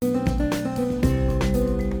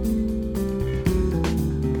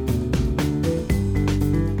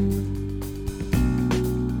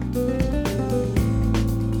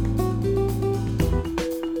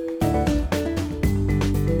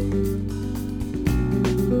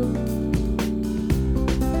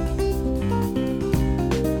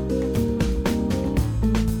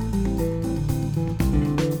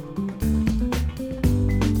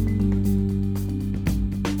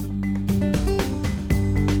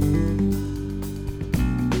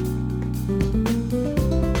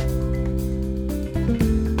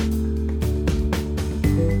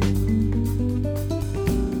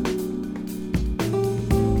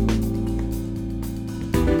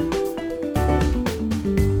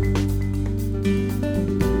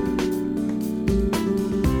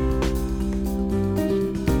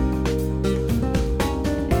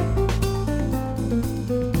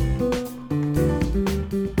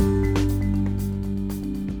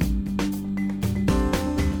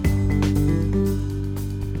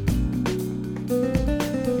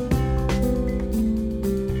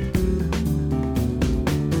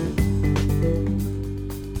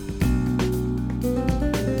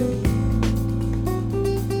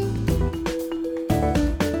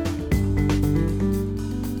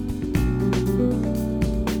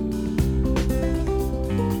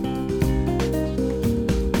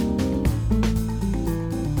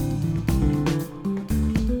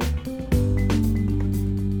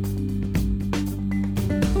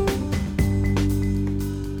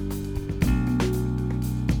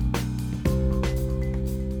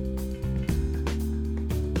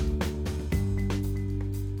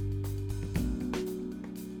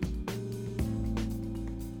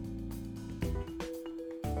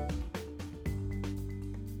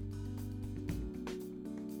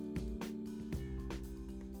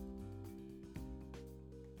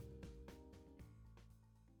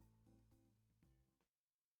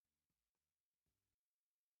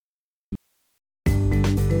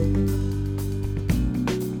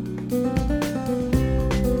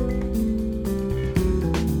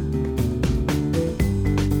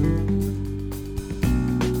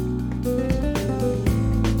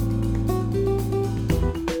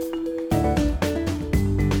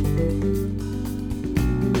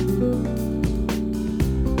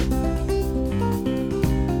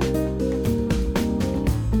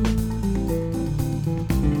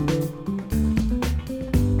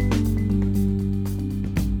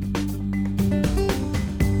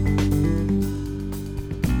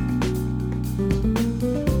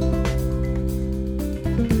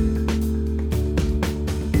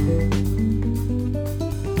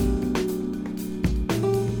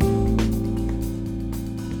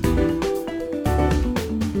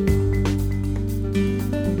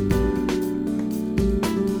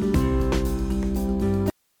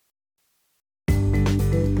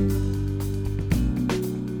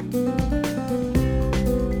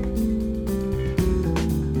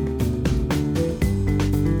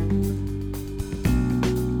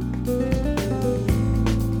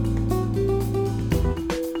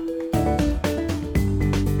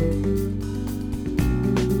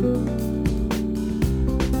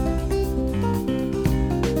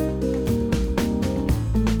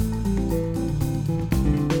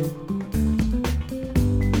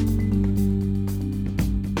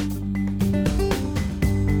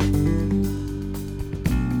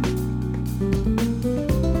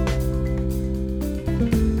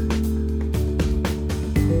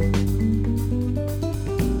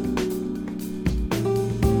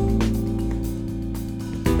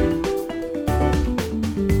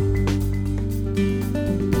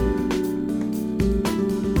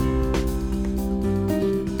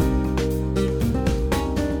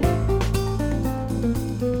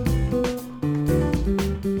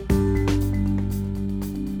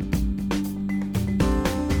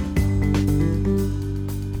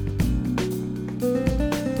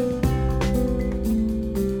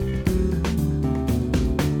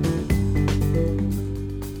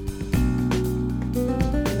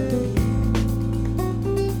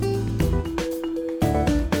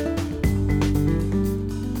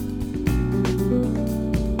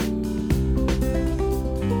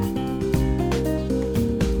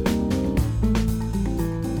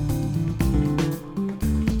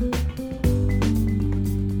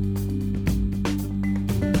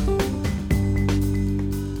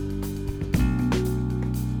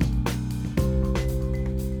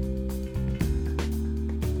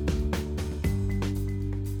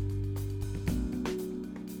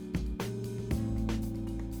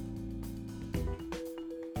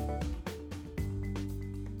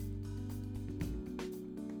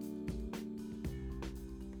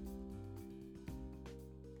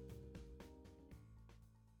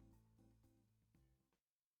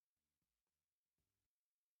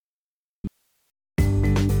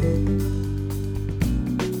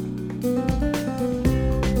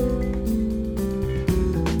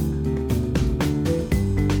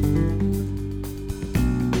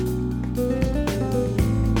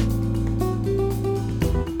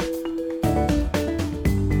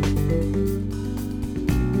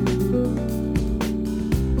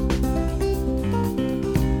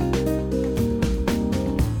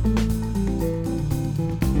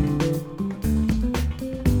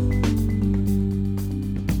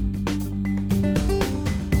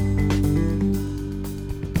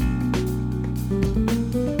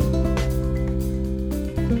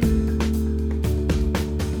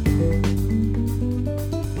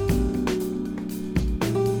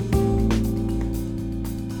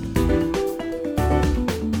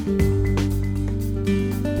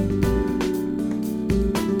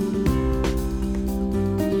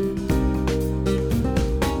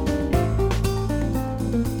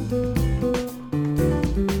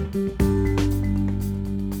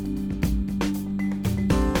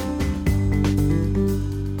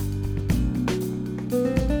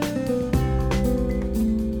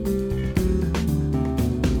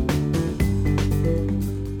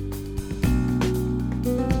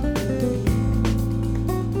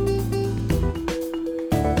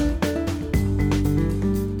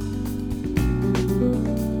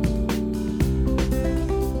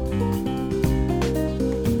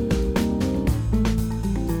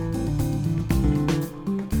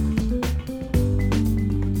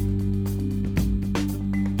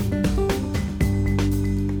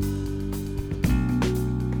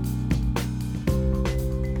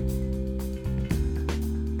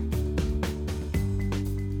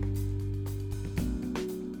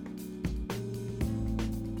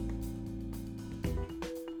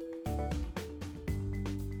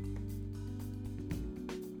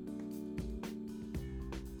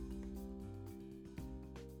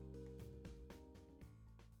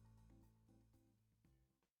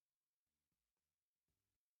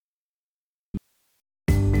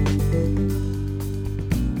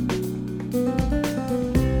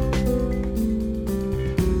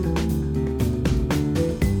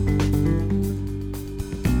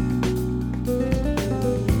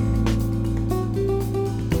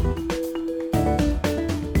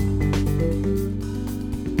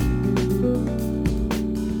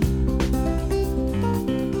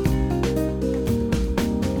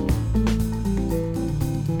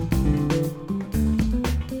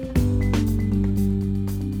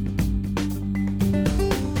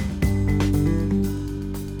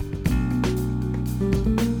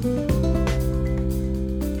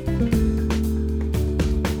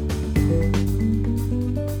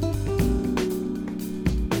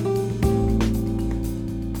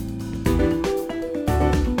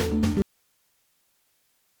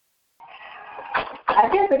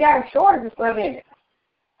got a shortage of stuff in it.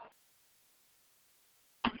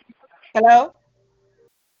 Hello?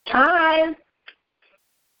 Hi.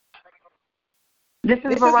 This is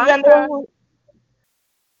This Veronica. is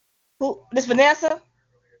who? This Vanessa?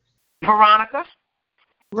 Veronica.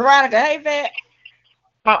 Veronica, hey, Vet.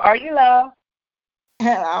 How are you, love?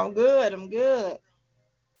 I'm good. I'm good.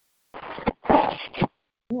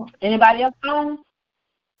 Anybody else home?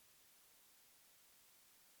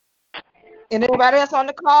 And anybody else on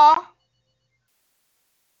the call?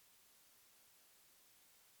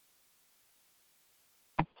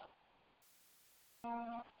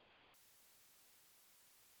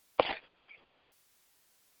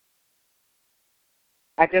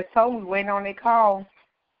 I just told them waiting on their call.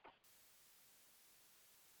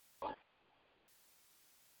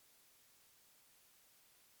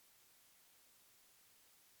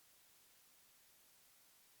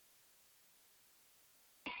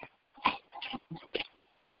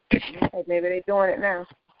 Okay, maybe they're doing it now.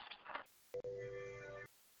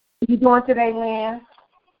 What you doing today, Lynn?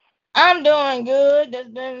 I'm doing good.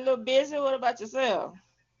 Just been a little busy. What about yourself?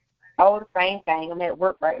 Oh, the same thing. I'm at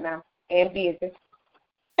work right now and busy.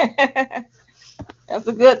 That's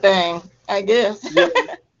a good thing, I guess. Yeah.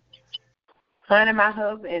 Honey, my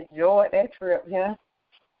husband enjoyed that trip, yeah.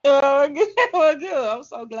 Oh, good. Well, good. I'm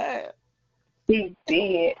so glad. He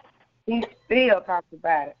did. He still talks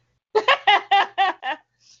about it.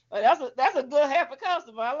 Well, that's a good happy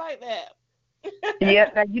customer. I like that. Yeah,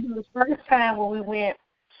 now you know the first time when we went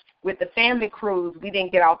with the family cruise, we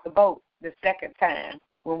didn't get off the boat. The second time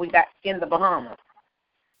when we got in the Bahamas.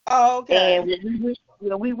 Oh, okay. And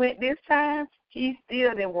when we went this time, he still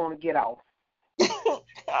didn't want to get off.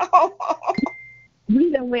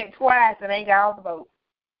 We done went twice and ain't got off the boat.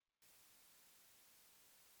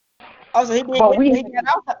 Oh, so he get off?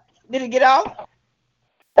 Did he get off?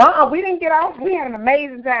 We didn't get off. We had an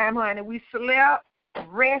amazing time, honey. We slept,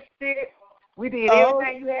 rested. We did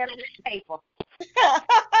everything you had on the paper.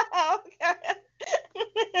 Okay.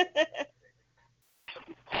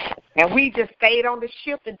 And we just stayed on the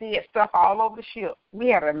ship and did stuff all over the ship. We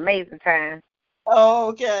had an amazing time. Oh,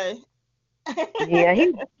 okay. Yeah,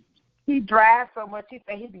 he drives so much he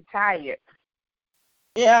think he'd be tired.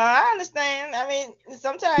 Yeah, I understand. I mean,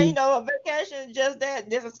 sometimes, a vacation is just that.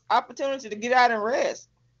 There's an opportunity to get out and rest.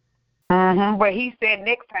 Mm-hmm. But he said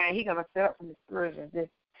next time he's going to set up some excursions.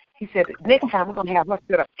 He said next time we're going to have her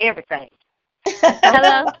set up everything.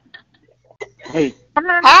 Hello. Hey.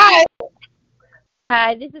 Hi.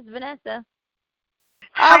 Hi, this is Vanessa.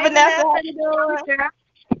 Hi, Vanessa. How you doing?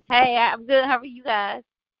 Hey, I'm good. How are you guys?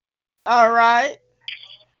 All right.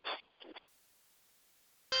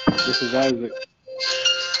 This is Isaac.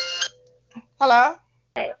 Hello?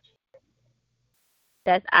 Hey.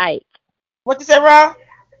 That's Ike. What you say, Ron?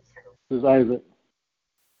 This is Isaac.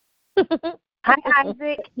 Hi,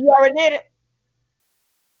 Isaac. You already did it?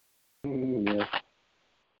 Yes.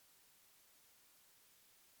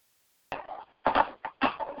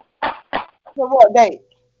 For what date?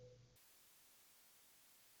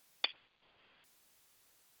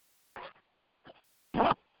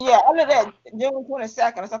 Yeah, other than June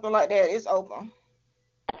 22nd or something like that, it's open.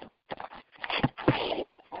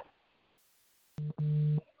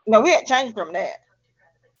 No, we had changed from that.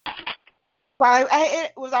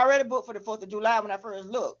 It was already booked for the 4th of July when I first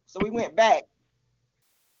looked. So we went back.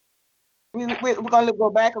 We're going to go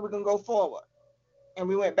back or we're going to go forward. And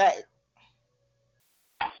we went back.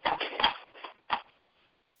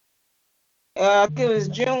 It was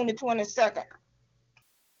June the 22nd.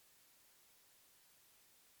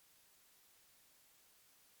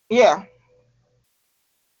 Yeah.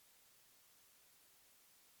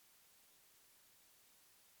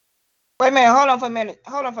 Wait a minute. Hold on for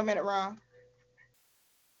a minute, Ron.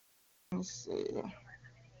 Let me see.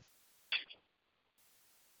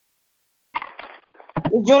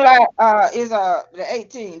 July is the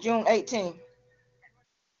 18th, June 18th.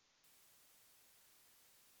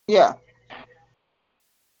 Yeah.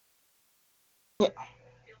 Yeah.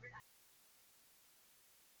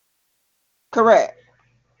 Correct.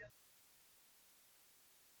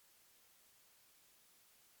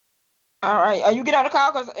 All right. Are you get on the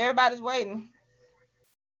call because everybody's waiting?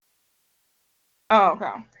 Oh,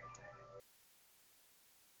 okay.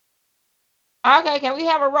 Okay, can we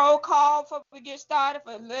have a roll call before we get started?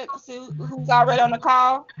 Let's see who's already on the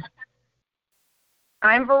call.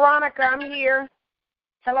 I'm Veronica. I'm here.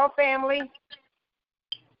 Hello, family.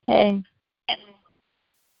 Hey.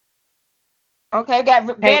 Okay,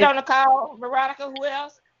 got Ben on the call. Veronica, who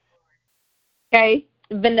else? Hey,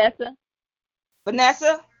 Vanessa.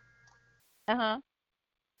 Vanessa. Uh-huh.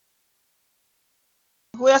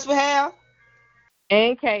 Who else we have?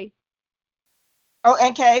 And Kay. Oh,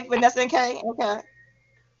 and Kay, Vanessa and Kay. Okay.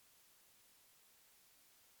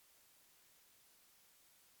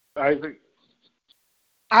 Isaac.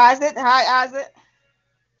 Isaac. Hi, Isaac.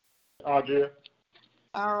 Audrey.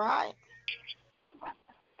 All right.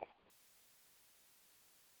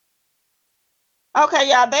 Okay,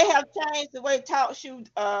 y'all. They have changed the way Talk Shoe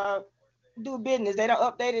do business. They don't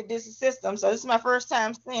updated this system, so this is my first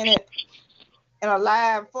time seeing it in a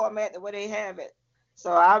live format the way they have it.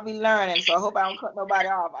 So I'll be learning. So I hope I don't cut nobody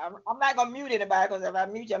off. I'm not gonna mute anybody because if I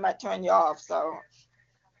mute you, I might turn you off. So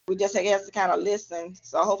we just have to kind of listen.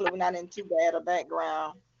 So hopefully we're not in too bad a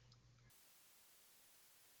background,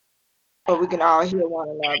 but we can all hear one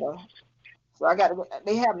another. So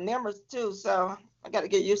they have numbers too. So I got to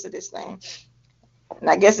get used to this thing. And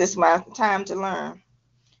I guess it's my time to learn.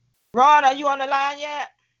 Ron, are you on the line yet?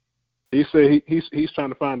 He said he's trying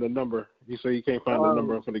to find the number. He said he can't find the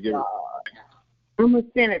number. I'm going to give it. I'm going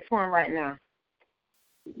to send it to him right now.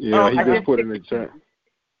 Yeah, he just put it in the chat.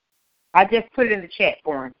 I just put it in the chat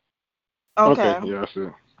for him. Okay. Yeah, I see.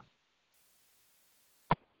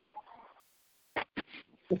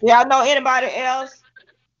 If y'all know anybody else,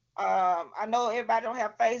 I know everybody don't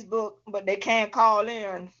have Facebook, but they can call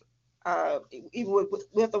in, even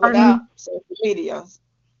with or without social media.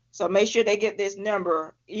 So make sure they get this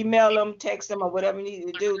number. Email them, text them, or whatever you need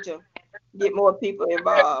to do to get more people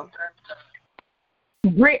involved.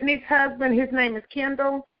 Brittany's husband, his name is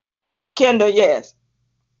Kendall. Kendall, yes.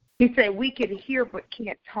 He said we could hear but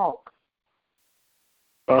can't talk.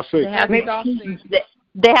 Six.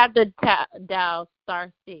 They have to dial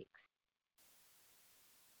 *6.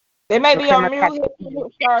 They may be on mute.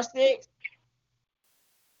 *6.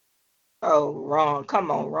 Oh, wrong.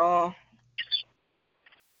 Come on, wrong.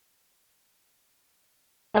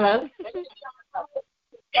 Hello?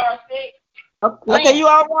 Okay, you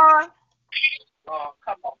all wrong? Oh,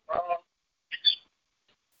 come on, bro.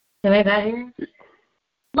 Can I not hear?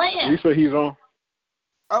 He said he's on.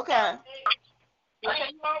 Okay.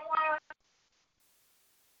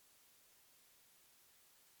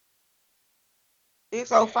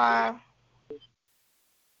 605.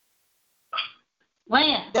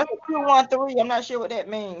 When? That's a 213. I'm not sure what that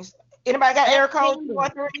means. Anybody got error code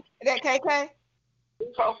 213? Is that KK?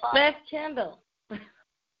 That's Kendall. They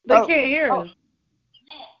can't hear us.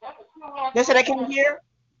 They said they can't hear?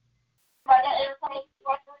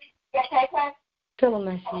 Tell them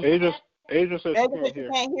that shit. Asia said They she said you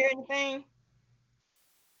can't hear anything?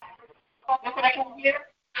 That's what I can hear?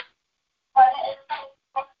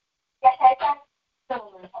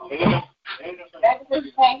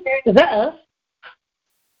 Is that us?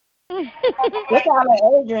 That's all like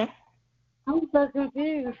Adrian. I'm so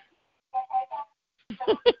confused.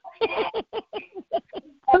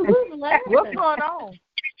 What's going on?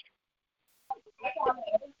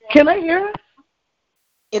 Can I hear us?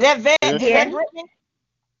 Is that Vet? Yeah. Is that Brittany?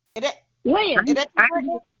 Is that When? Is that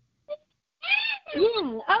Brittany? Yeah,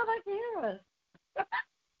 I can hear us.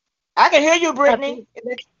 I can hear you, Brittany.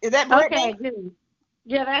 Is that Brittany? Okay, good.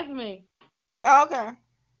 Yeah, that's me. Oh, okay.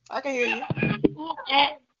 I can hear you.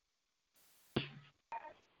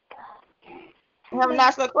 We have a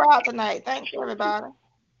nice little crowd tonight. Thanks, everybody.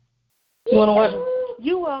 You want to watch?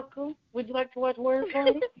 You're welcome. Would you like to watch Word for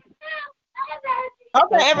me?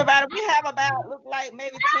 Okay, everybody. We have about, look like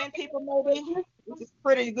maybe 10 people, maybe, which is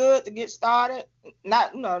pretty good to get started.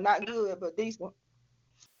 Not good, but decent.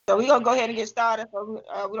 So we're going to go ahead and get started. So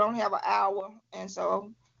we don't have an hour. And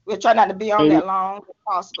so we'll try not to be on that long if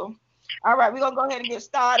possible. All right, we're going to go ahead and get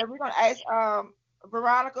started. We're going to ask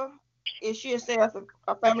Veronica if she'll say us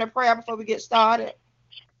a family prayer before we get started.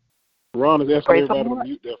 Ron is asking everybody to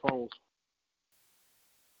mute their phones.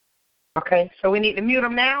 Okay, so we need to mute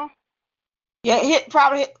them now? Yeah,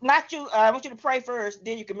 not you. I want you to pray first,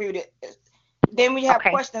 then you can mute it. Then we have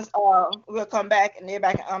questions. We'll come back and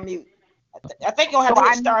everybody can unmute. I think you'll have to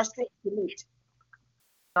hit *6 to mute.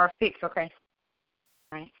 *6, okay.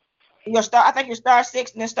 All right. I think you're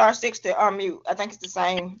 *6 and then *6 to unmute. I think it's the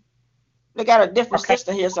same. They got a different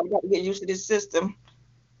system here, so I've got to get used to this system.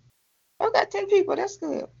 I've got 10 people. That's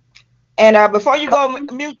good. And before you go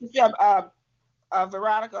mute yourself,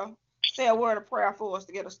 Veronica, say a word of prayer for us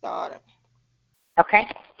to get us started. Okay.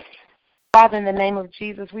 Father, in the name of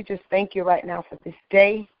Jesus, we just thank you right now for this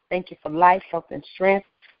day. Thank you for life, health, and strength.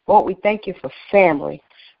 Lord, we thank you for family.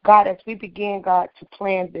 God, as we begin, God, to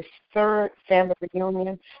plan this third family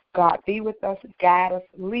reunion, God, be with us, guide us,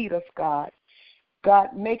 lead us, God.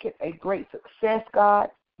 God, make it a great success, God.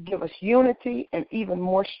 Give us unity and even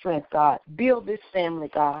more strength, God. Build this family,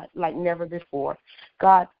 God, like never before.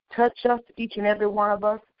 God, touch us, each and every one of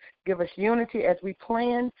us. Give us unity as we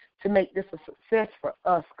plan to make this a success for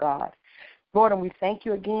us, God. Lord, and we thank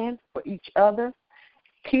you again for each other.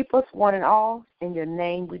 Keep us one and all. In your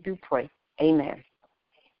name we do pray. Amen.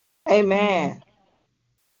 Amen.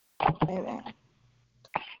 Amen.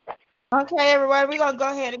 Okay, everybody, we're going to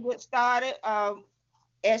go ahead and get started.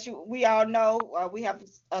 As we all know, we have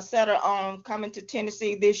a setter on coming to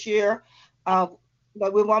Tennessee this year,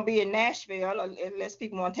 but we won't be in Nashville unless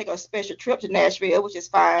people want to take a special trip to Nashville, which is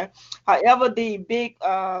fine. However, the big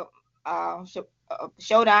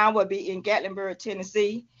showdown will be in Gatlinburg,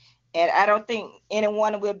 Tennessee, and I don't think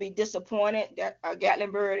anyone will be disappointed. That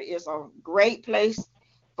Gatlinburg is a great place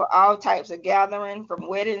for all types of gathering, from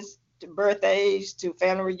weddings to birthdays to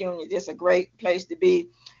family reunions. It's a great place to be.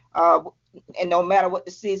 And no matter what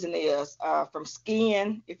the season is, from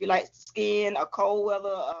skiing, if you like skiing, or cold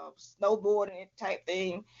weather, snowboarding type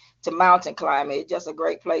thing, to mountain climbing, it's just a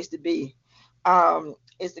great place to be.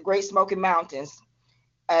 It's the Great Smoky Mountains,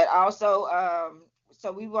 and also,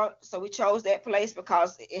 so we chose that place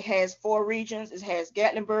because it has 4 regions. It has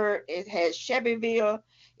Gatlinburg, it has Shelbyville,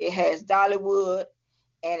 it has Dollywood,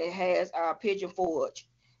 and it has Pigeon Forge,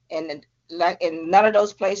 and in none of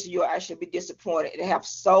those places you'll actually be disappointed. They have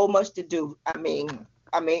so much to do. I mean,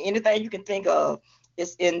 anything you can think of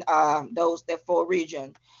is in that 4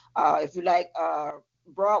 region. If you like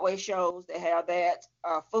Broadway shows, they have that.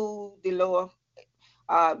 Food galore.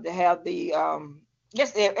 They have the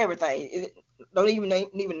just everything. Don't even name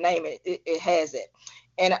it. It has it.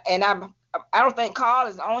 And I don't think Carl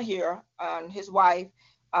is on here. His wife.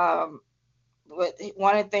 But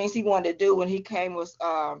one of the things he wanted to do when he came was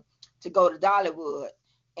to go to Dollywood.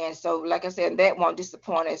 And so, like I said, that won't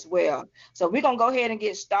disappoint as well. So we're going to go ahead and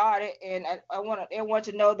get started. And I want everyone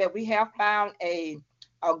to know that we have found a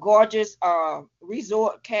gorgeous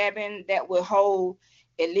resort cabin that will hold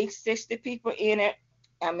at least 60 people in it.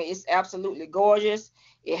 I mean, it's absolutely gorgeous.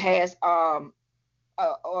 It has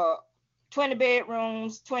 20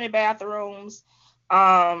 bedrooms, 20 bathrooms,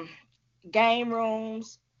 game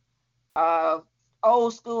rooms,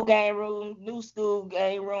 old school game rooms, new school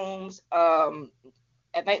game rooms,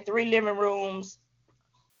 I think 3 living rooms,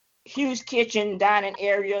 huge kitchen, dining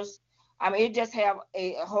areas. I mean, it just have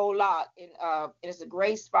a whole lot. And it's a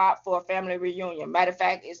great spot for a family reunion. Matter of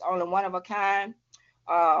fact, it's only one of a kind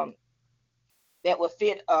that will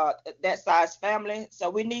fit that size family. So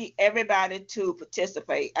we need everybody to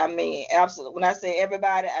participate. I mean, absolutely. When I say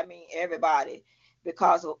everybody, I mean everybody,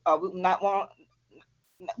 because we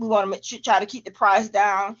want to try to keep the price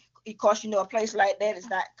down. Of course, a place like that is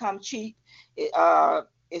not come cheap.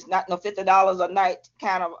 It's not no $50 a night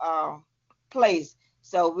kind of place.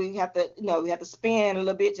 So we have to spend a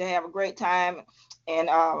little bit to have a great time and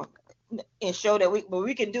show that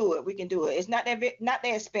we can do it. We can do it. It's not that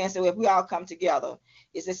expensive if we all come together.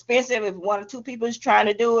 It's expensive if 1 or 2 people is trying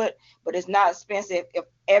to do it, but it's not expensive if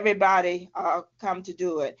everybody come to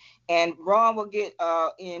do it. And Ron will get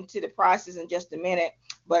into the prices in just a minute,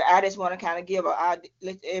 but I just want to kind of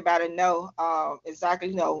let everybody know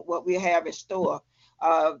exactly what we have in store.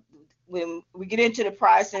 When we get into the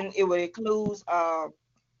pricing, it will include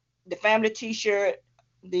the family T-shirt,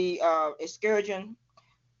 the excursion,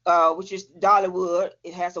 which is Dollywood.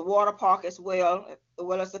 It has a water park as well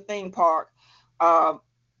as a theme park.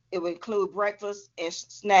 It will include breakfast and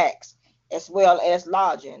snacks as well as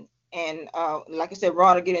lodging. And like I said,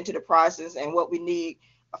 Ron will get into the prices and what we need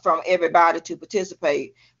from everybody to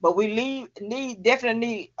participate. But we definitely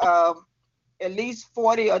need at least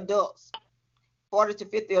 40 adults, 40 to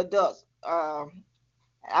 50 adults,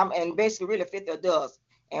 and basically really 50 adults.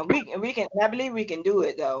 And I believe we can do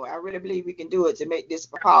it, though. I really believe we can do it to make this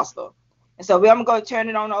possible. And so I'm going to turn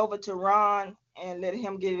it on over to Ron and let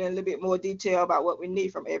him get in a little bit more detail about what we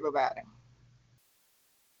need from everybody.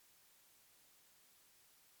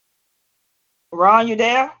 Ron, you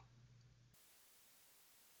there?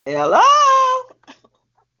 Hello?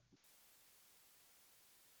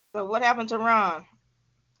 So what happened to Ron?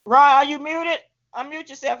 Ron, are you muted? Unmute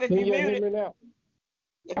yourself if you're muted. Hear me now?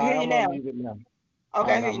 I can hear you now.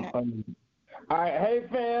 Okay, I hear you now. All right, hey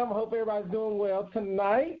fam, hope everybody's doing well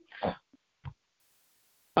tonight.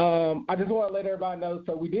 I just want to let everybody know,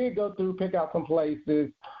 so we did go through, pick out some places.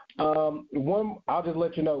 I'll just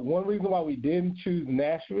let you know, one reason why we didn't choose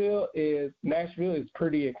Nashville is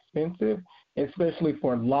pretty expensive, especially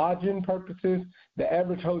for lodging purposes. The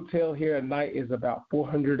average hotel here a night is about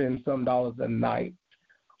 $400 and some a night.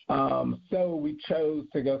 So we chose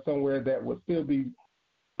to go somewhere that would still be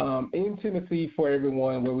in Tennessee for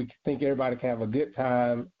everyone, where we think everybody can have a good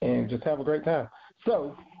time and just have a great time.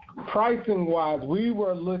 So Pricing wise, we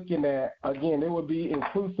were looking at, again, it would be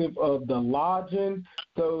inclusive of the lodging,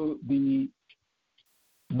 so the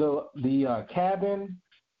cabin,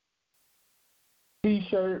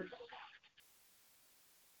 T-shirts,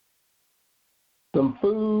 some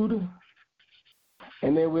food,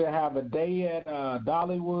 and then we'll have a day at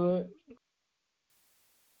Dollywood,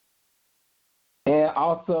 and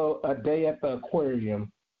also a day at the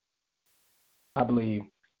aquarium, I believe.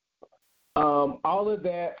 All of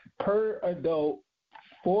that per adult,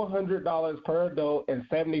 $400 per adult and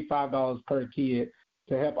 $75 per kid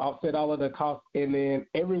to help offset all of the costs. And then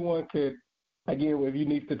everyone could, again, if you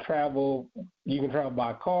need to travel, you can travel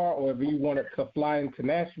by car, or if you wanted to fly into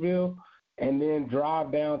Nashville and then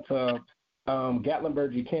drive down to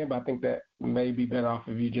Gatlinburg, you can, but I think that may be better off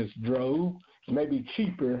if you just drove. It may be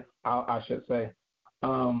cheaper, I should say.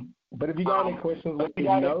 But if you got any questions, let me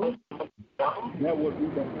know. That would be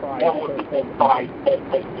the price.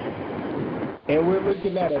 And we're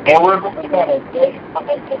looking at a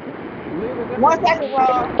One second,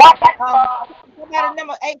 Ron. Somebody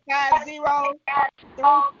number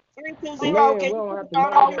 850-320. Man, Can we don't you have to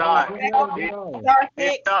hold know. on?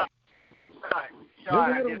 Just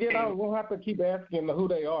let them get on. We don't have to keep asking who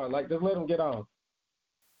they are. Like, just let them get on.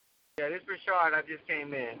 Yeah, this is Rashard. I just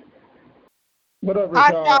came in. What up,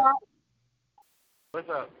 Hi, Rashard? Sean. What's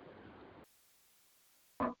up?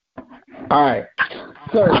 All right.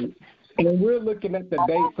 So, and we're looking at the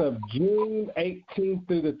dates of June 18th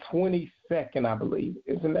through the 22nd, I believe.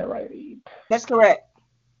 Isn't that right, Eve? That's correct.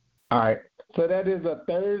 All right. So that is a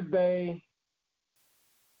Thursday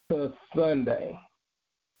to Sunday.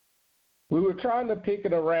 We were trying to pick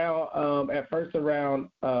it around, at first around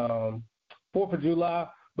 4th of July,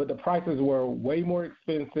 but the prices were way more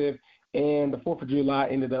expensive, and the 4th of July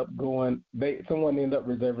ended up someone ended up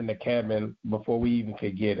reserving the cabin before we even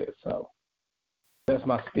could get it. So that's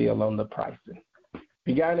my spiel on the pricing. If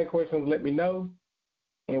you got any questions, let me know,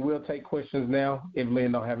 and we'll take questions now if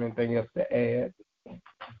Lynn don't have anything else to add.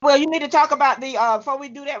 Well, you need to talk about the before we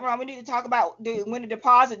do that, Ron. We need to talk about when the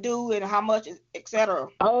deposit due and how much, etc.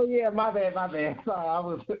 Oh yeah, my bad. Sorry, I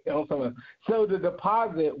was on something. So the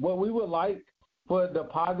deposit, what we would like for a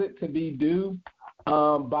deposit to be due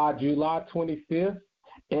by July 25th,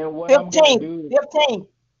 and what 15. I'm going to do is, 15.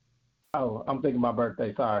 Oh, I'm thinking my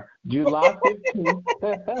birthday. Sorry, July 15th.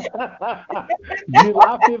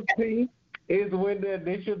 July 15th is when the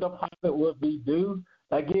initial deposit will be due.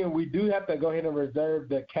 Again, we do have to go ahead and reserve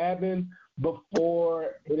the cabin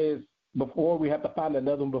before we have to find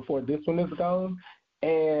another one before this one is gone.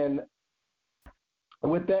 And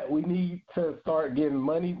with that, we need to start getting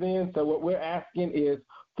monies in. So what we're asking is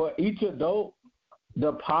for each adult,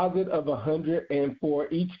 deposit of $100, and for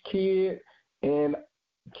each kid, and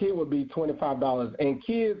kid would be $25. And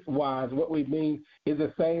kids wise, what we mean is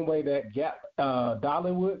the same way that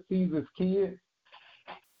Dollywood sees as kids.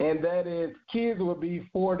 And that is, kids will be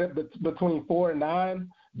between 4 and 9.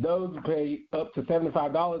 Those pay up to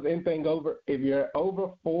 $75. Anything over, if you're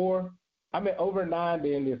over 9,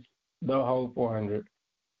 then it's the whole $400.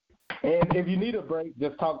 And if you need a break,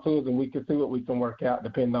 just talk to us and we can see what we can work out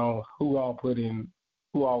depending on who all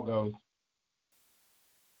goes.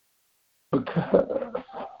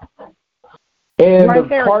 And right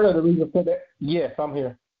there. Part of the reason for that, yes, I'm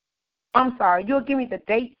here. I'm sorry. You'll give me the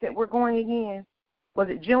dates that we're going again. Was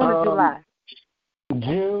it June or July?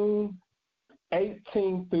 June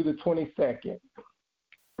 18th through the 22nd.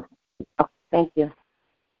 Oh, thank you.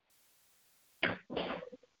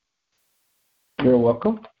 You're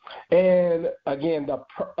welcome. And again,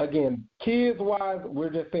 kids-wise, we're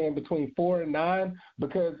just saying between 4 and 9,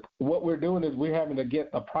 because what we're doing is we're having to get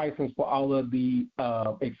the pricing for all of the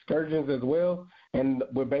excursions as well, and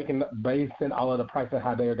we're basing all of the pricing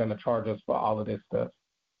how they're going to charge us for all of this stuff.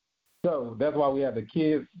 So that's why we have the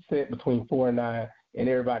kids set between 4 and 9, and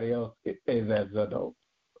everybody else is as adults.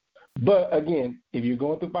 But again, if you're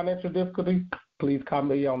going through financial difficulty, please call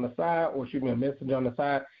me on the side or shoot me a message on the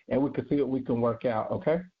side, and we can see what we can work out,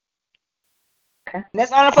 okay? And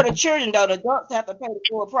that's only for the children, though. The adults have to pay the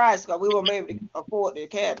full price because we won't be able to afford the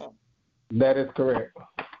cabin. That is correct.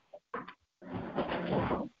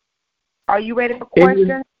 Are you ready for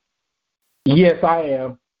questions? Yes, I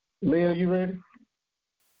am. Leah, you ready?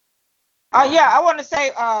 Yeah, I want to say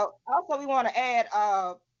also we want to add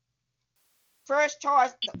first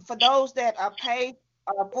choice for those that are paid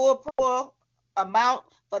full amount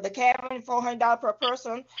for the cabin, $400 per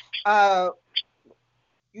person.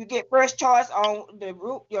 You get first choice on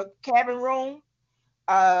your cabin room.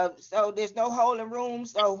 So there's no hole in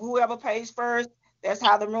rooms. So whoever pays first, that's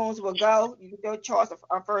how the rooms will go. You get your choice of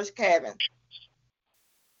our first cabin.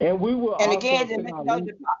 And we will. And also again, send just our make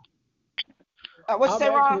link. what's I'm say,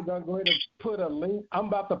 actually Ron? going to put a link. I'm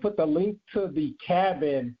about to put the link to the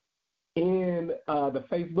cabin in the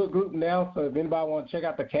Facebook group now. So if anybody want to check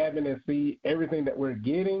out the cabin and see everything that we're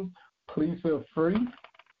getting, please feel free.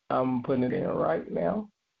 I'm putting it in right now.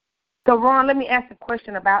 So, Ron, let me ask a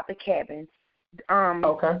question about the cabin.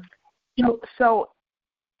 Okay. So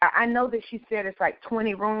I know that she said it's like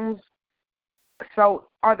 20 rooms. So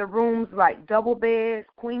are the rooms like double beds,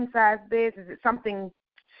 queen-size beds? Is it something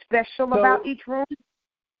special about each room?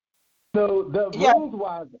 So the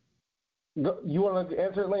rooms-wise, you want to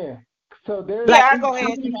answer it, Lynn? So there's I'll go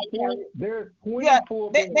ahead. There's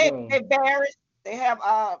 24 bedrooms. They vary. They have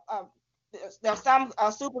there's some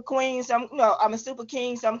super queens, some I'm a super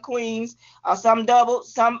king, some queens, some double,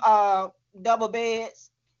 some double beds,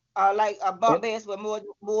 like bunk beds, but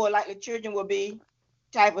more like the children will be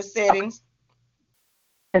type of settings.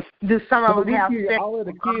 Do some of them have all of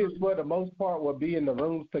the kids for the most part will be in the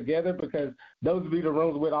rooms together because those will be the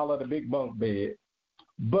rooms with all of the big bunk beds.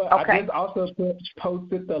 But I just also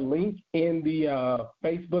posted the link in the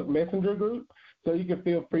Facebook Messenger group, so you can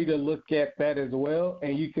feel free to look at that as well,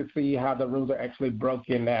 and you can see how the rooms are actually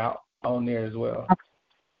broken out on there as well.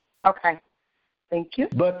 Okay. Thank you.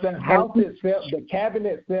 But the house itself, the cabin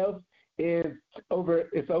itself, is over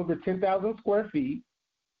 10,000 square feet.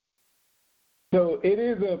 So it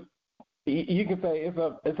is you can say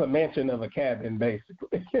it's a mansion of a cabin,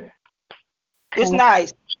 basically. It's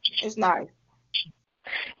nice. It's nice.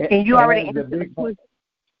 And you already answered the question.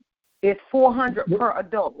 It's $400 per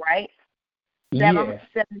adult, right? $775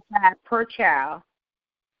 per child.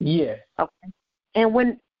 Yes. Okay. And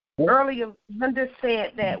when earlier Linda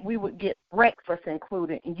said that we would get breakfast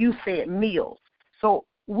included, and you said meals. So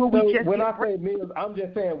when I say meals, I'm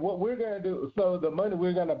just saying what we're going to do. So the money,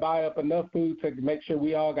 we're going to buy up enough food to make sure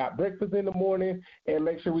we all got breakfast in the morning and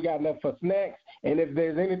make sure we got enough for snacks. And if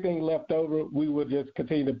there's anything left over, we will just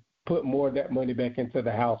continue to put more of that money back into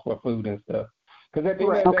the house for food and stuff. Because at the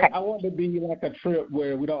end of the day, I want it to be like a trip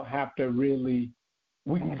where we don't have to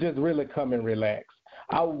we can just really come and relax.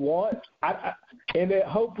 And then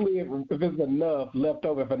hopefully if it's enough left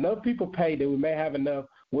over, if enough people pay, then we may have enough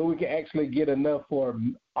where we can actually get enough for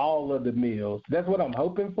all of the meals. That's what I'm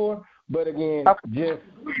hoping for. But again, just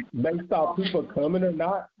based off people coming or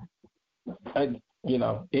not, it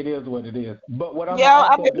is what it is. But what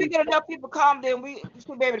if we get enough people come, then we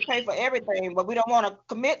should be able to pay for everything. But we don't want to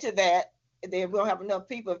commit to that, then we don't have enough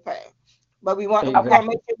people to pay. But we want to make sure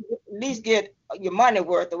you at least get your money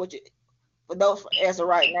worth of what you for those as of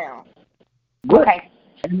right now. Okay.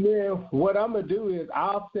 And then what I'm gonna do is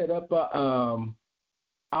I'll set up a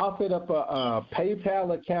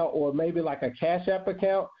PayPal account or maybe like a Cash App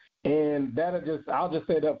account, and I'll just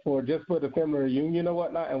set up for the family reunion or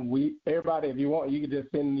whatnot. And everybody, if you want, you can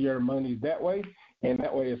just send your monies that way, and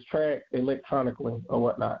that way it's tracked electronically or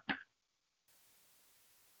whatnot.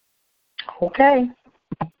 Okay.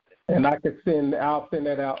 And I'll send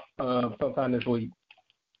that out sometime this week.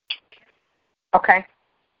 Okay.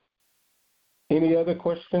 Any other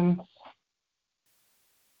questions?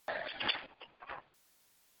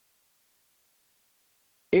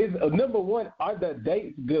 Number one, are the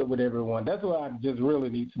dates good with everyone? That's what I just really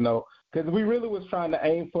need to know. Because we really was trying to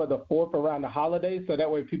aim for the 4th around the holidays, so that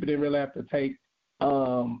way people didn't really have to take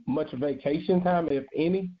much vacation time, if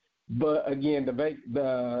any. But again,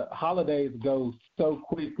 the holidays go so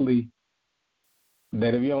quickly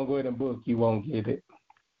that if you don't go ahead and book, you won't get it.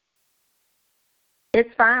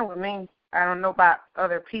 It's fine with me. I don't know about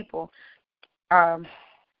other people.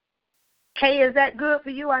 Kay, is that good for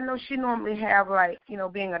you? I know she normally have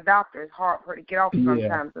being a doctor, it's hard for her to get off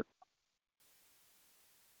sometimes.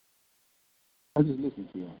 I just listen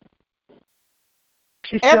to you.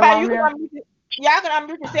 Everybody, y'all can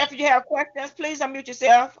unmute yourself if you have questions. Please unmute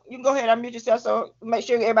yourself. You can go ahead and unmute yourself so make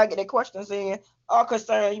sure everybody get their questions in or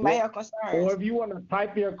concerns. You may have concerns. Or if you want to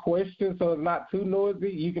type your question so it's not too noisy,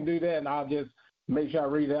 you can do that, and I'll just make sure I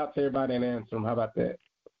read it out to everybody and answer them. How about that?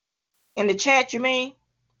 In the chat, you mean?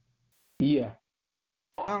 Yeah.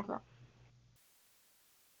 Okay.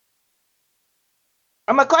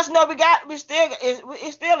 Of course,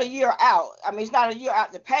 it's still a year out. I mean, it's not a year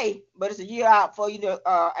out to pay, but it's a year out for you to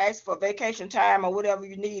ask for vacation time or whatever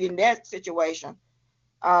you need in that situation.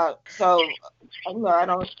 So, I don't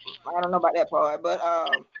know about that part, but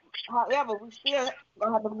however, we still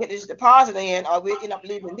gonna have to get this deposit in, or we end up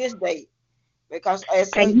leaving this date because,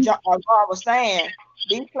 as John was saying,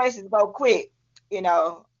 these places go quick, but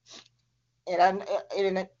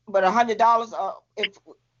 $100 if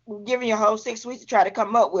we're giving you a whole 6 weeks to try to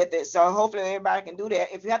come up with it. So hopefully everybody can do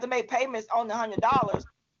that. If you have to make payments on the $100,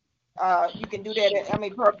 you can do that.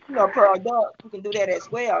 Per adult, you can do that as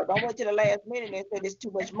well. Don't wait till the last minute and say it's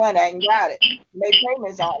too much money. I ain't got it. Make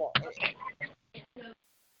payments on it.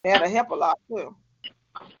 That'll help a lot too.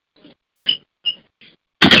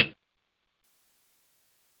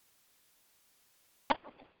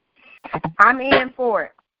 I'm in for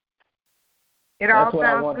it. That's what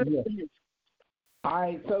I want to hear. All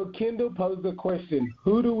right, so Kendall posed the question: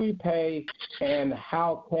 Who do we pay and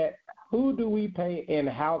how? Who do we pay and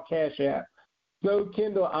how Cash App? So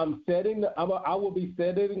Kendall, I will be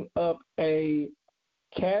setting up a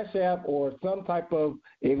Cash App or some type of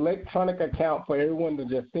electronic account for everyone to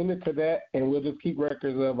just send it to that, and we'll just keep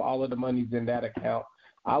records of all of the monies in that account.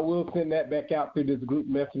 I will send that back out through this group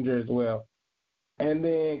messenger as well. And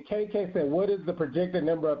then KK said, what is the projected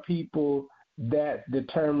number of people that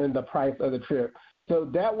determine the price of the trip? So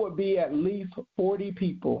that would be at least 40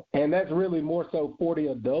 people, and that's really more so 40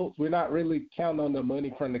 adults. We're not really counting on the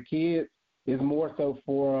money from the kids. It's more so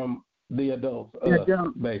from the adults,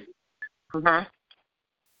 basically.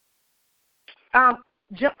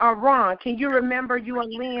 Ron, can you remember, you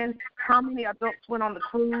and Lynn, how many adults went on the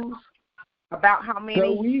cruise? About how many?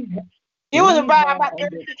 So it was about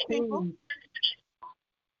 36 people.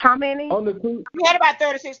 How many? On the cruise, we had about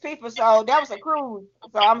 36 people, so that was a cruise.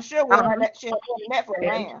 So I'm sure we'll have that shit for a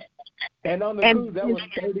land. And on the cruise, that was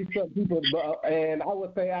 30-something people. And I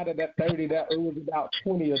would say out of that 30, that it was about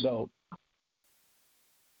 20 adults.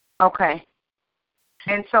 Okay.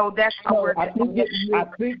 And so that's how I think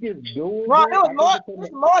it's doable. Well, it was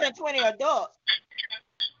more than 20 adults.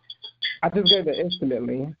 I just gave an estimate,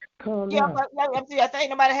 Lynn. Yeah, but I think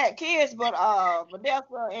nobody had kids, but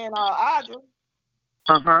Vanessa and Audrey.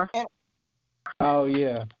 Oh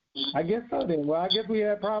yeah, I guess so then. Well, I guess we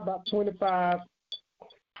had probably about 25.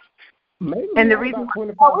 Maybe. And the reason we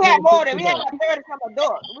had more than we had like 30 some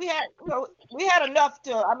adults. We had enough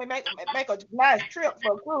to make a nice trip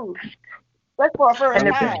for a cruise. That's for a first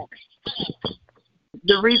time.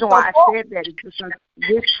 The reason why I said that is because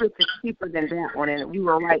this trip is cheaper than that one, and we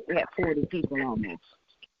were right at 40 people almost.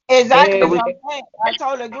 Exactly what I'm saying. I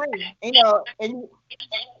totally agree. And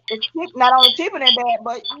it's not only cheaper than that,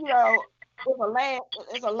 but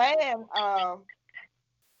it's a land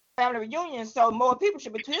family reunion, so more people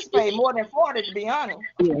should participate, more than 40 to be honest.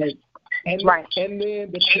 Yeah. And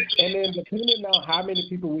then depending on how many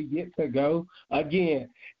people we get to go, again,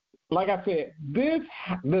 like I said,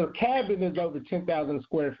 the cabin is over 10,000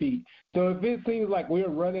 square feet. So if it seems like we're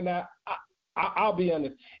running out, I'll be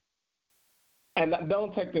honest, and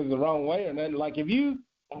don't take this the wrong way or nothing. Like if you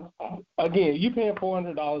paying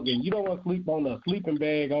 $400 and you don't want to sleep on a sleeping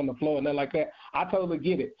bag on the floor and nothing like that, I totally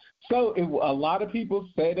get it. So if a lot of people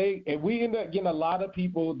say if we end up getting a lot of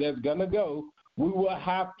people that's gonna go, we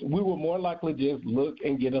will more likely just look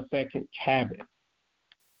and get a second cabin.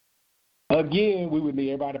 Again, we would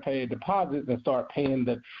need everybody to pay a deposit and start paying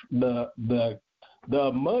the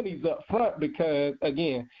monies up front, because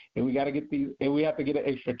again, if we got to get we have to get an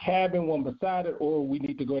extra cabin, one beside it, or we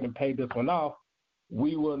need to go ahead and pay this one off,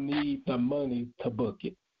 we will need the money to book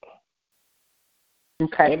it.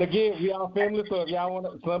 Okay. And again, we all family, so if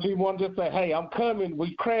y'all some people want to just say, hey, I'm coming,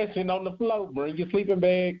 we crashing on the floor, bring your sleeping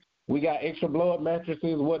bag, we got extra blow-up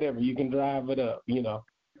mattresses, whatever, you can drive it up,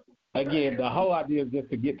 Again, the whole idea is just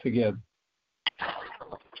to get together.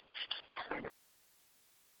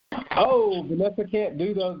 Oh, Vanessa can't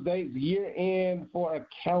do those dates year-end for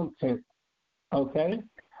accountants. Okay.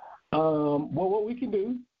 Well, what we can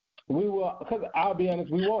do, we will, because I'll be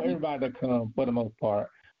honest, we want everybody to come for the most part.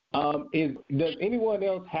 Does anyone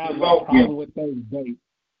else have a problem with those dates?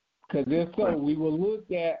 Because if so, we will look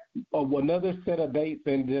at another set of dates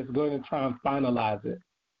and just go and try and finalize it.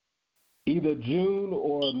 Either June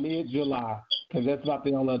or mid-July, because that's about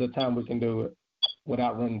the only other time we can do it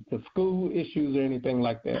without running to school issues or anything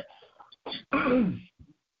like that.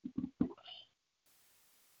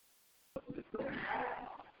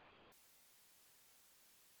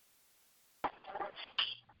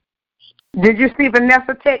 Did you see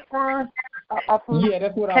Vanessa text one? Yeah,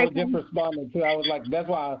 that's what I was just responding to. I was like, that's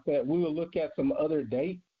why I said we will look at some other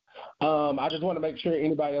dates. I just want to make sure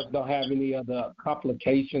anybody else don't have any other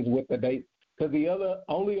complications with the dates, because the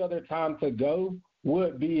only other time to go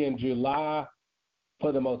would be in July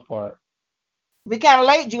for the most part. Be kind of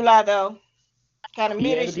late July though. Kind of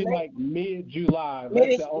mid-ish. Yeah, it'd be like mid-July.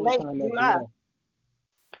 That's the only time that's July.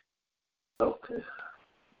 Okay.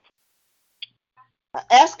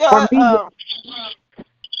 Ask her.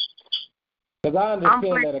 Because I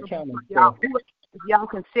understand that accounting stuff. If y'all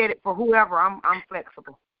can set it for whoever, I'm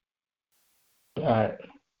flexible. All right.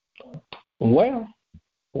 Well,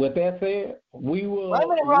 with that said, we will. Wait a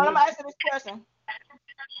minute, Ron. I'm asking this question.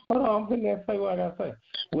 Hold on, I'm going to say what I got to say.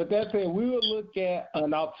 With that said, we will look at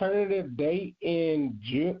an alternative date in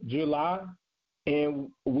July, and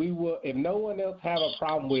we will, if no one else have a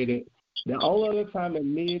problem with it, the only other time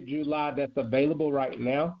in mid-July that's available right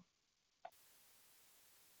now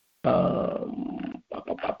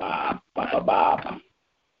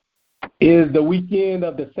is the weekend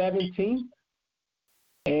of the 17th,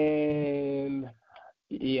 and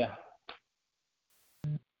yeah.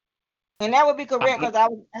 And that would be correct because I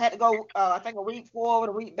had to go, I think a week forward,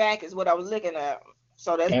 a week back is what I was looking at.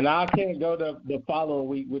 So that's. And I can't go the following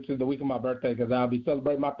week, which is the week of my birthday, because I'll be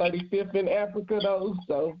celebrating my 35th in Africa, though.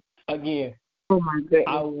 So, again,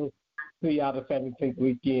 I will see y'all the 17th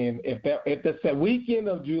weekend. If the weekend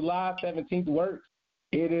of July 17th works,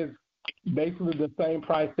 it is basically the same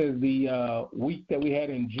price as the week that we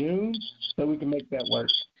had in June, so we can make that work.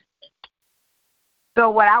 So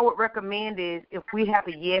what I would recommend is if we have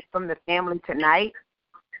a yes from the family tonight,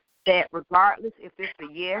 that regardless if it's a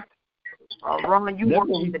yes or Ron, you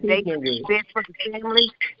want the date best for the family,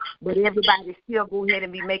 but everybody still go ahead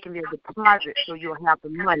and be making their deposit so you'll have the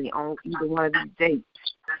money on either one of these dates.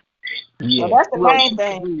 Yeah, so that's the main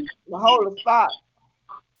thing, the whole spot.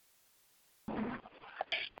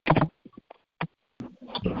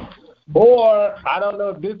 Or I don't know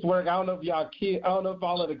if this works. I don't know if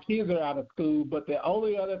all of the kids are out of school. But the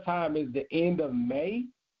only other time is the end of May,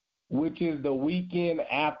 which is the weekend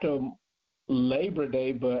after Labor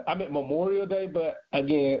Day. Memorial Day. But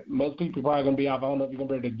again, most people probably gonna be off. I don't know if you're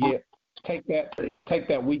gonna be able to take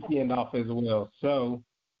that weekend off as well. So,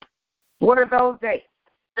 what are those dates?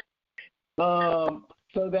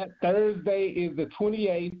 So that Thursday is the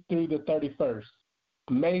 28th through the 31st.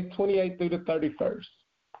 May 28th through the 31st.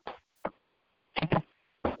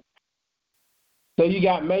 So you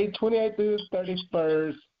got May 28th through the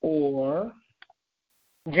 31st, or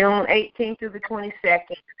June 18th through the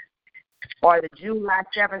 22nd, or the July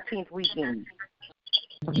 17th weekend.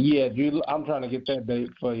 Yeah, I'm trying to get that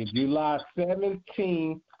date for you. July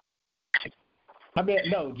 16th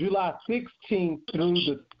through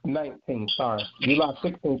the 19th. Sorry, July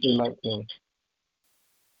 16th through 19th.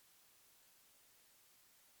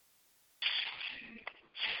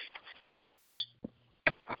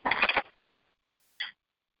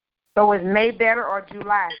 So is May better or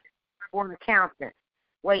July for an accountant?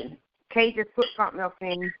 Wait, Kay just put something else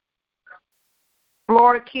in.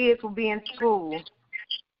 Florida kids will be in school.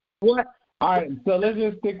 What? All right, so let's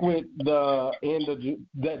just stick with the end of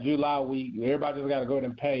that July week. Everybody just got to go ahead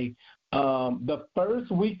and pay. The first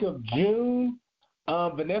week of June,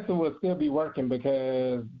 Vanessa will still be working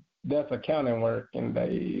because that's accounting work and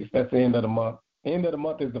days. That's the end of the month. End of the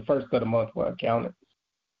month is the first of the month for accounting.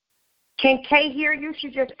 Can Kay hear you?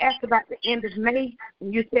 She just asked about the end of May.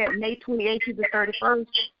 You said May 28th to the 31st.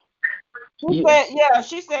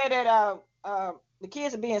 She said that the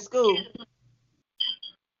kids will be in school.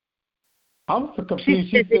 I'm so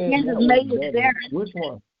confused. She said the end of May is better. Which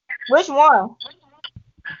one? Which one?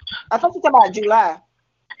 I thought you were talking about July.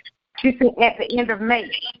 She said at the end of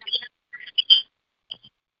May.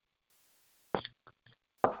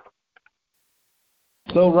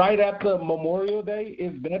 So right after Memorial Day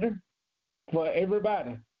is better for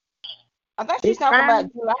everybody. I think she's talking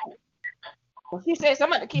about July. Well, she said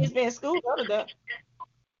some of the kids be in school the other day.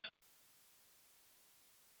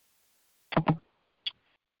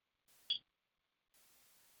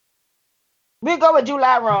 We'll go with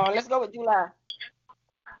July, Ron. Let's go with July.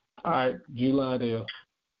 All right, July there.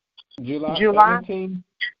 July 17th,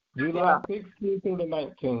 July 16th through the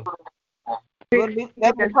 19th.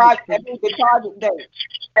 That's the project date.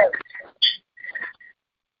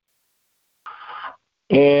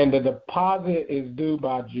 And the deposit is due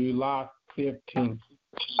by July 15th.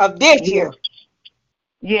 Of this year.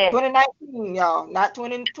 Yeah. 2019, y'all. Not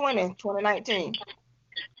 2020, 2019.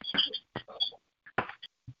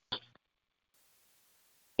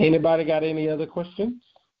 Anybody got any other questions?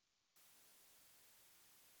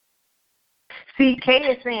 See, Kay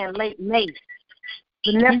is saying late May.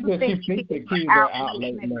 Vanessa thinks the kids are out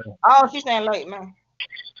late May. Oh, she's saying late May.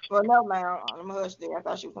 Well, no, man. I'm a hush there. I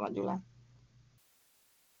thought she was talking about July.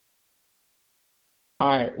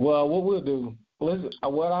 All right. Well, what we'll do,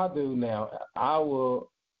 what I'll do now, I will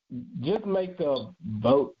just make a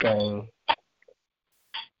vote thing.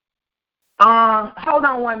 Hold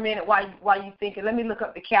on 1 minute while you thinking. Let me look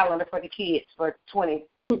up the calendar for the kids for 20.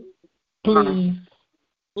 Please.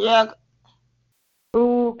 Yeah.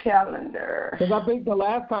 Ooh, calendar. Because I think the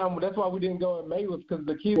last time, that's why we didn't go in May, was because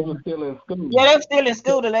the kids were still in school. Yeah, they were still in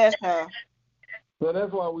school the last time. So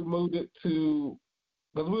that's why we moved it to,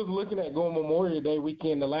 because we was looking at going Memorial Day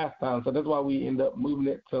weekend the last time. So that's why we ended up moving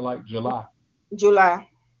it to like July. July.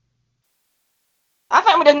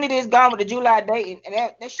 September doesn't need is gone with the July date, and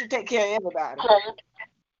that should take care of everybody.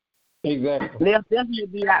 Exactly. They'll definitely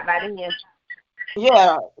be out by then.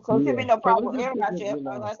 Yeah, so it should be Yeah. no So problem. we just Everybody get should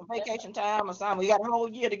it, have some vacation time or something. We got a whole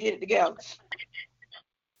year to get it together.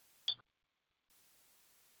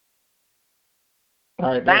 All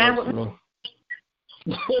right, Fine that with works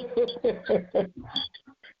me. for me.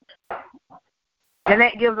 And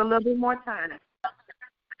that gives a little bit more time.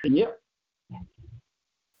 Yep.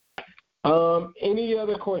 Any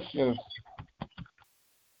other questions?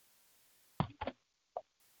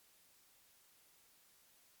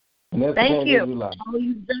 And that's Thank you. July. All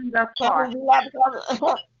you've done thus far.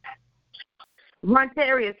 Ron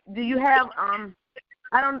do you have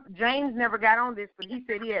James never got on this, but he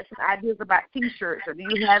said he had some ideas about T-shirts. So do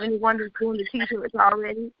you have anyone that's doing the T-shirts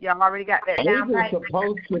already? Y'all already got that down Adrian's right?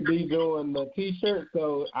 supposed to be doing the T-shirts,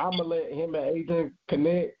 so I'm going to let him and Adrian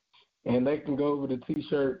connect, and they can go over the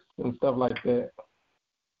T-shirts and stuff like that.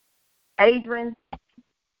 Adrian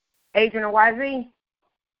and YZ?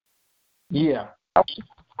 Yeah. Okay,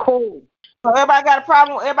 cool. So everybody got a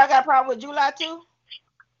problem with July too?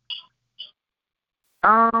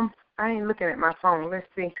 I ain't looking at my phone. Let's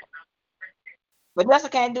see. Vanessa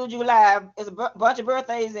can't do July. There's a bunch of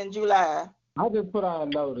birthdays in July. I just put out a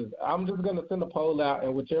notice. I'm just going to send a poll out,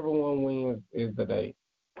 and whichever one wins is the date.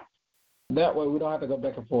 That way we don't have to go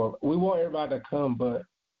back and forth. We want everybody to come, but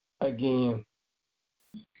again.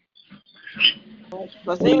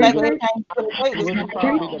 But seems like everything put a date this We'll time.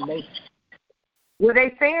 probably the May. Well,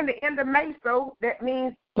 they saying the end of May, so that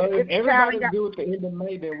means So if everybody's good with the end of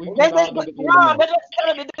May, then we can all do the end of May. Let's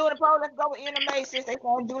just do the poll. Let's go with end of May since they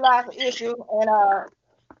saying July for issue. And I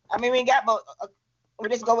mean, we ain't got but we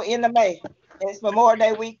just go with end of May. It's Memorial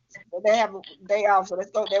Day week. They have a day off, so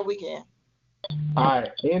let's go that weekend. All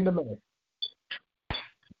right, end of May.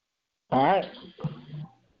 All right.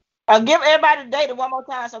 Give everybody the date one more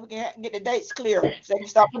time so we can get the dates clear, so they can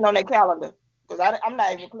start putting on their calendar. Because I'm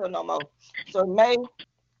not even clear no more. So May.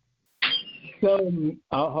 So,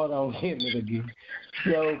 hold on, I'm getting it again.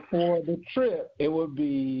 So for the trip, it would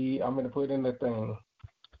be, I'm going to put in the thing.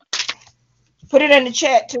 Put it in the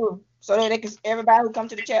chat too, so that they can, everybody who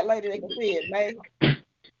comes to the chat later, they can see it. May.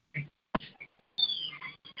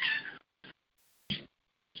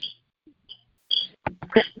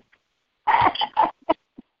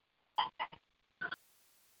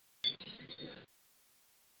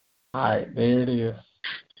 All right, there it is.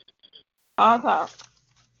 Now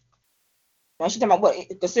she's talking about what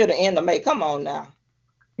consider the end of May. Come on now.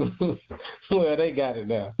 Well, they got it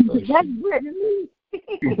now. So that's Brittany.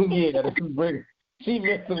 yeah, that's Brittany. She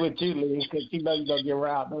messing with you, Lee, because she knows you're going to get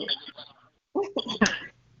riled up.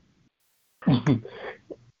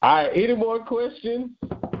 All right, any more questions?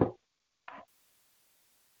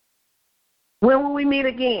 When will we meet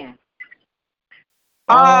again?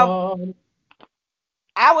 I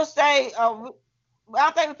would say I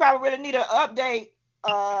think we probably really need an update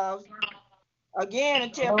again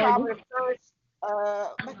until probably first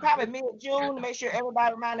probably mid-June to make sure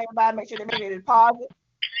remind everybody, make sure they make a deposit.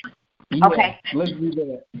 Yeah, okay. Let's do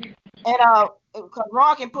that. And because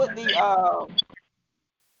Ron can put the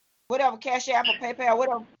whatever Cash App or PayPal,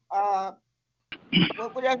 whatever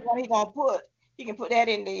one he's gonna put, he can put that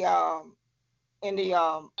in the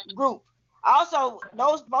group. Also,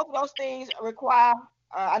 both of those things require.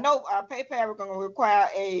 I know PayPal is going to require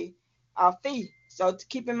a fee, so to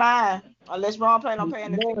keep in mind, unless Ron plan on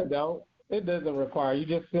paying the fee. No, it don't. It doesn't require. You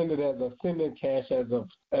just send it send in cash as a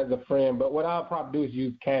friend. But what I'll probably do is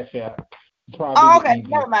use Cash App. Okay.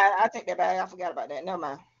 Never mind. I take that back. I forgot about that. Never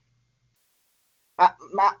mind.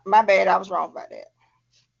 My bad. I was wrong about that.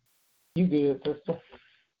 You good, sister?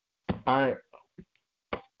 All right.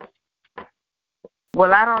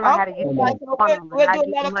 Well, I don't know how to get we'll do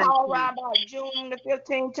another call around about June the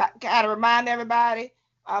 15th to kind of remind everybody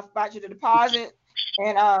about your deposit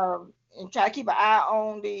and try to keep an eye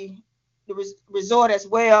on the resort as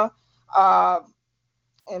well. And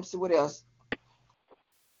see what else.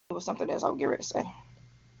 There was something else I was getting ready to say.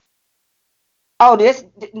 Oh,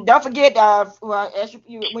 don't forget as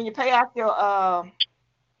when you pay out your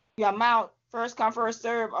amount, first come first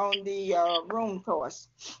serve on the room course.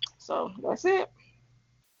 So that's it.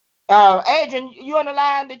 Adrian, you on the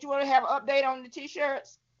line? Did you want to have an update on the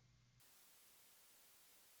T-shirts?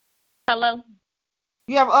 Hello.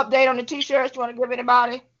 You have an update on the T-shirts? You want to give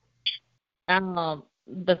anybody?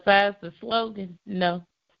 Besides the slogan, no.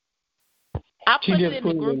 I put it in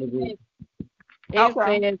the group. It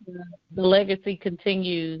says the legacy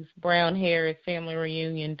continues. Brown Harris Family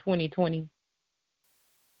Reunion 2020.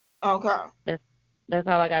 Okay. That's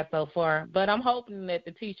all I got so far. But I'm hoping that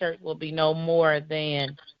the T-shirts will be no more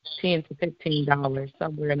than $10 to $15,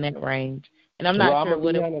 somewhere in that range. And I'm not sure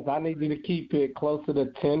what. I'm honest. I need you to keep it closer to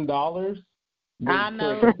 $10. I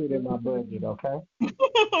know. So it can fit in my budget, okay?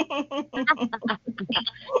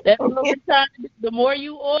 That's what we're trying to do. The more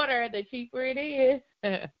you order, the cheaper it is.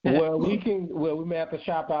 Well, we may have to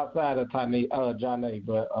shop outside of Johnny,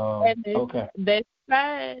 but okay. That's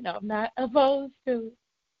fine. I'm not opposed to.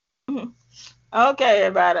 Okay,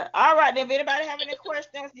 everybody. All right, if anybody have any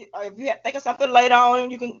questions, if you think of something later on,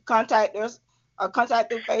 you can contact us or contact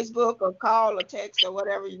through Facebook or call or text or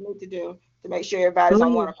whatever you need to do to make sure everybody's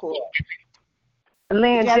on one accord.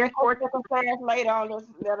 Lynn, if you have any questions later on,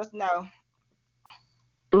 let us know.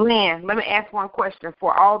 Lynn, let me ask one question.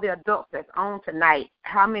 For all the adults that's on tonight,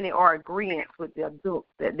 how many are agreeing with the adults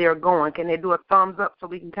that they're going? Can they do a thumbs up so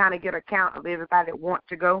we can kind of get a count of everybody that wants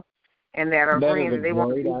to go and that are agreeing that they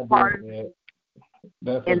want to be part of it?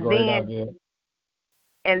 That's a great idea.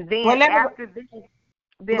 And then after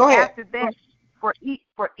that, for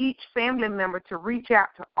each family member to reach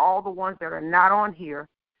out to all the ones that are not on here,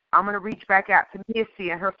 I'm going to reach back out to Missy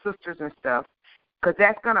and her sisters and stuff, because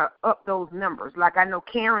that's going to up those numbers. Like I know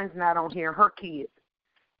Karen's not on here, her kids.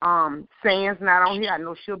 Sam's not on here. I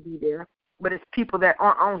know she'll be there. But it's people that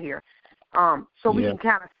aren't on here. So we can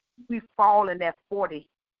kind of, we fall in that 40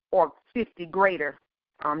 or 50 greater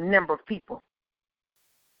number of people.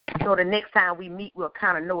 So the next time we meet, we'll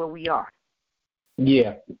kind of know where we are.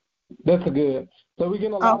 Yeah, that's a good. So we're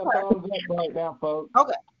getting a lot of thumbs up right now, folks.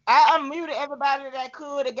 Okay. I unmuted everybody that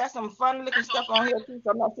could. They got some fun looking stuff on here too, so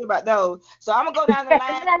I'm not sure about those. So I'm gonna go down the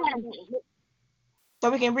line so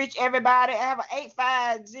we can reach everybody. I have an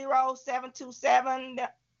 850-727.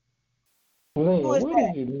 Who is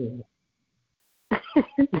that?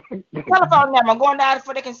 Telephone number. I'm going down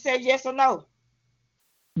before they can say yes or no.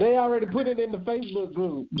 They already put it in the Facebook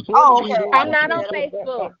group. Oh, okay. I'm not on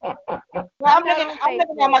Facebook. Well, I'm looking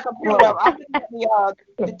at my computer. I'm looking at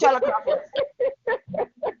the teleconference.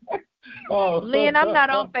 Lynn, I'm not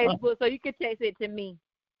on Facebook, so you can text it to me.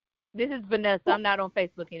 This is Vanessa. I'm not on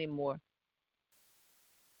Facebook anymore.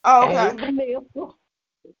 Oh, okay.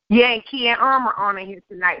 Yeah, and Key and Armor on here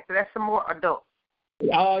tonight, so that's some more adults.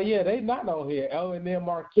 Oh, yeah, they not on here. Oh, and then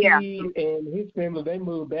Marquis and his family, they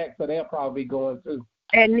moved back, so they'll probably be going too.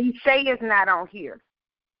 And Nisha is not on here.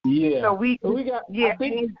 Yeah. So we got. Yeah, I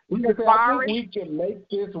think we can make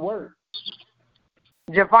this work.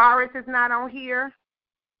 Javaris is not on here.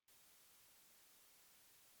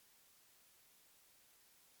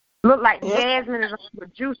 Look like Jasmine is on,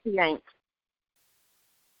 but Juicy ain't.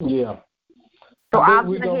 Yeah. So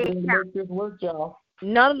we're gonna make this work, y'all.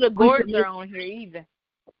 None of the Gordons are on here either.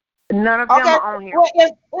 None of them are on here. Well,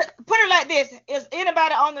 put it like this: is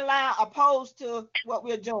anybody on the line opposed to what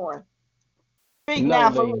we're doing? Speak now.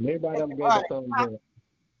 Everybody done gave a thumbs up.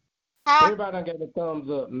 Everybody done gave a thumbs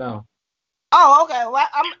up now. Oh, okay. Well,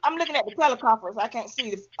 I'm looking at the teleconference. I can't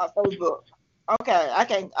see the Facebook. Okay, I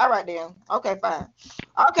can't. All right then. Okay, fine.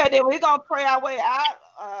 Okay, then we're gonna pray our way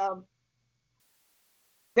out.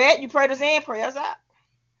 Bet you pray us in, pray us out.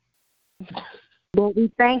 Lord, we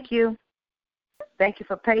thank you. Thank you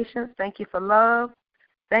for patience. Thank you for love.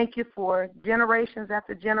 Thank you for generations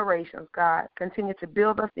after generations, God. Continue to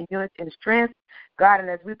build us in unity and strength, God. And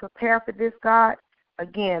as we prepare for this, God,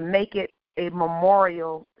 again, make it a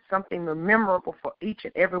memorial, something memorable for each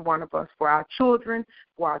and every one of us, for our children,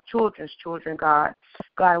 for our children's children, God.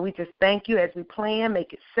 God, we just thank you as we plan.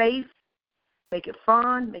 Make it safe, make it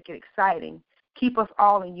fun, make it exciting. Keep us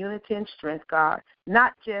all in unity and strength, God,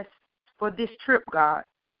 not just for this trip, God,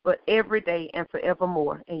 but every day and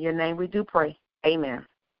forevermore. In your name we do pray. Amen.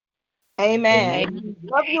 Amen.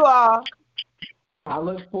 Love you all. I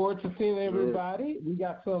look forward to seeing everybody. We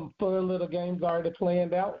got some fun little games already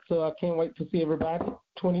planned out, so I can't wait to see everybody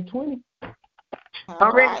 2020.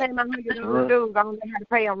 I'm ready to pay my $100 dues. I don't know how to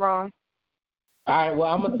pay them wrong. All right,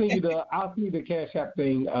 well, I'm going to send you I'll see the Cash App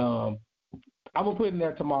thing. I'm going to put it in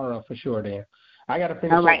there tomorrow for sure then. I got to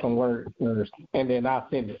finish up some work first, and then I'll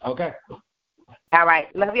send it, okay? All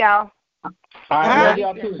right. Love y'all. All right. Love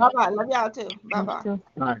y'all too. Bye-bye. Love y'all too. Bye-bye. All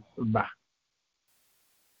right. Bye.